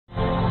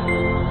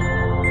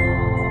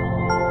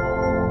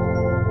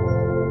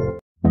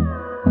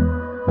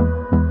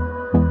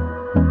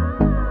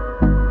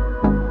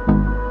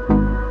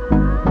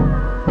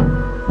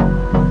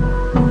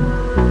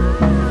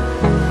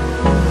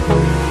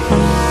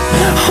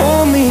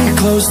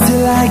close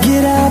till I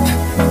get up.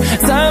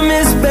 Time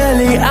is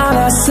barely on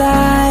our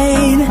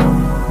side.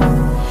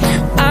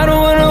 I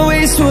don't wanna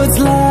waste what's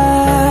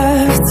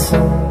left.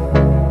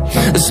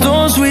 The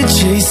storms we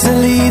chase are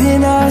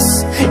leading us,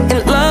 and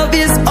love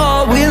is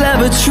all we'll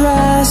ever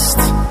trust.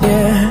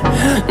 Yeah,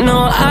 no,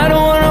 I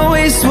don't wanna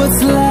waste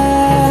what's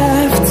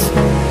left.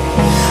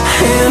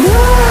 And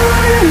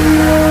on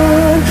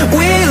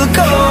we'll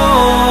go,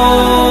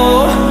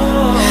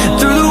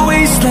 through the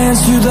wastelands,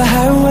 through the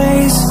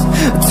highways,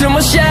 till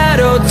my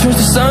shadow turns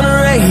to sun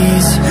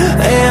rays.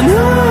 And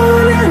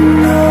on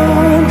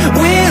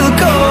we'll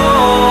go,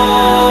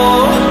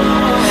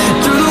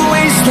 through the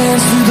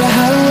wastelands, through the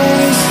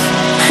highways,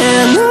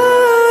 and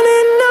on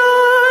we'll go.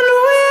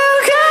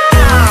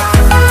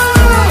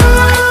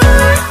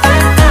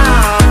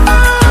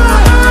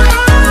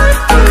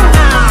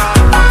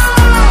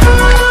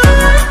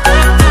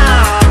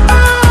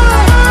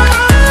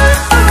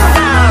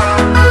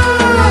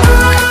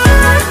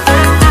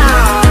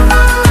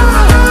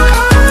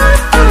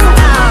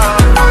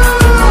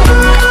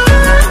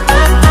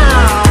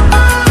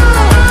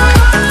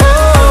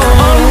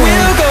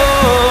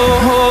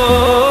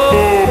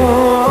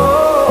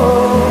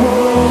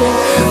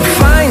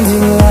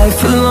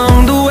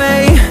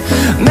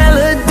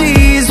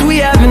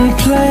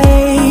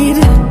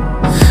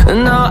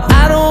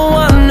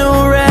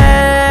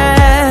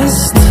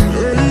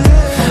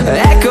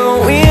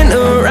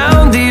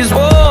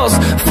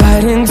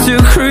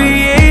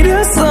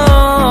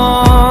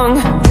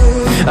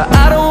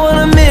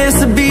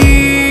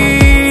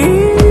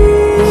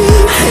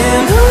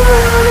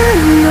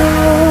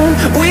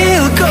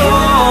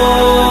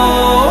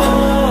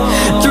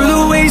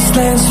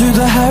 Through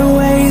the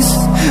highways,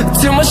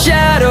 till my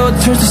shadow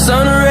turns to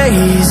sun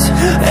rays.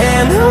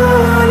 And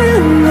on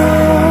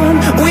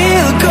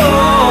we'll go,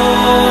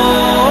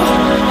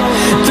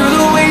 through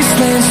the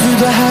wastelands, through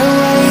the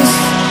highways,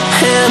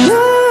 and on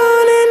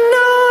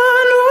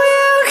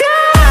we'll go.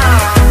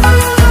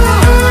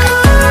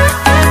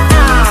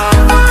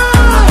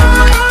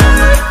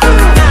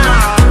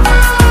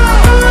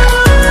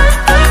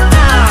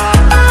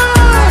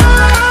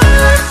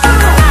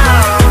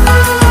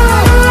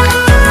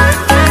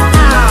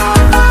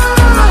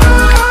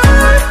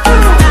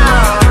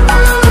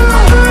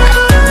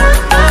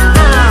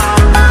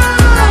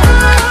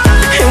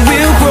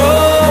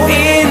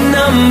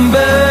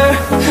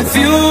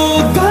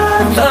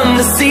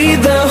 See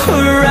the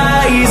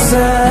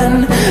horizon,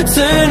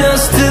 turn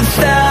us to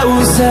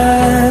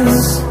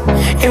thousands,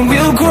 and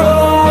we'll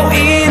grow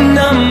in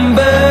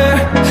number,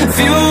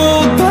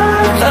 fueled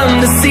by them.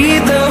 To see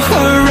the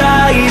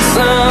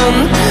horizon,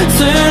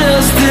 turn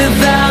us to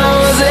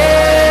thousands,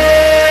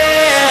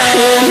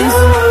 and on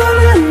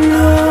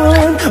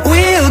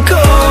we'll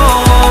go,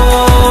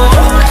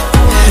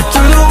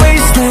 through the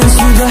wastelands,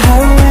 through the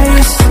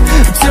highways,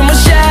 till my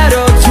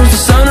shadow turns to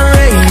sun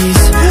rays.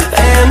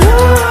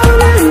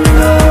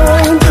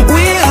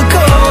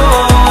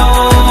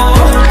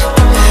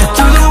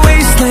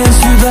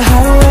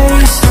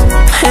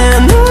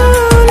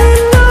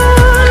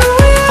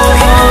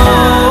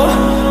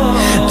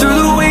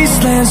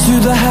 And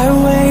through the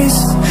highways,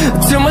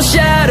 till my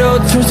shadow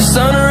turns to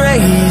sun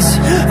rays.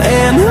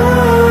 And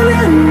on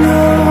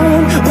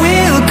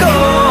we'll go,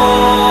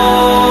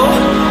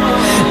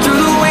 through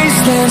the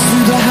wastelands,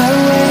 through the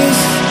highways,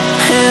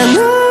 and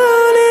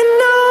on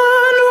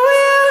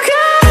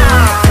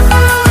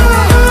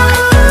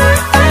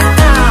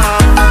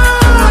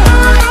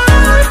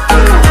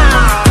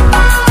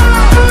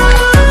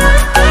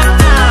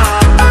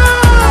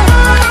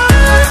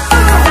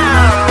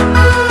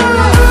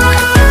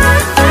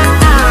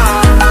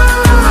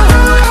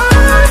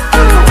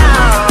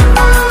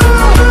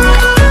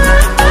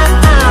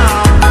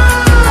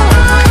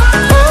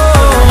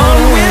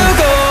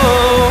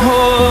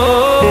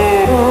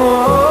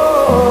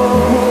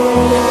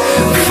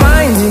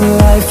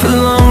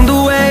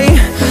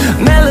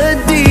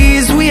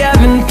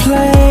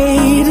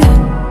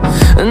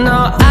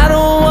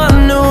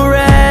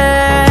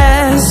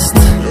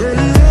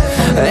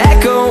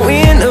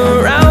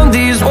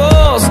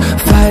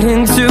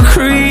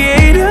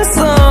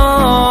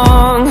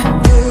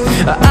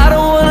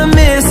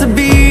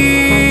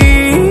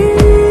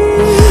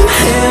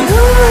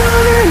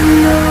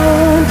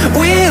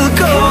we'll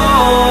go.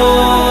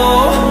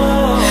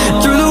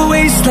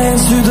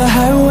 Through the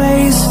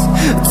highways,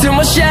 till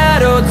my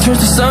shadow turns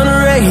to sun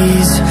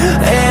rays.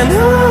 And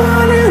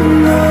on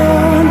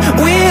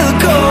we'll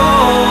go,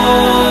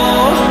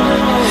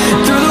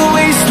 through the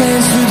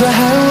wastelands, through the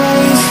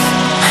highways,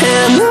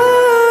 and on we'll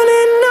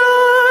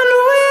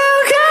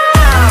go.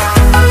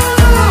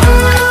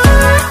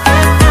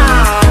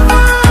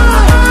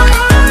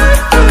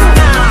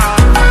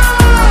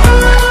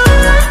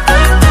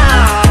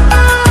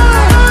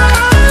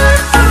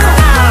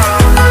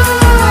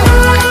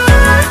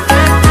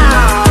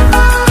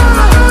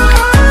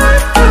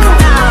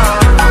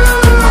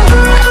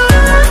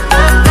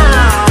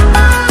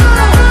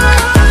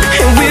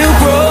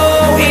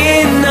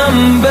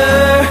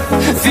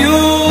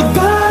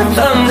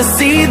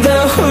 See the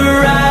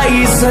horizon.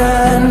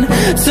 horizon,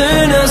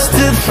 turn us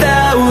to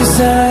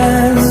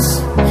thousands.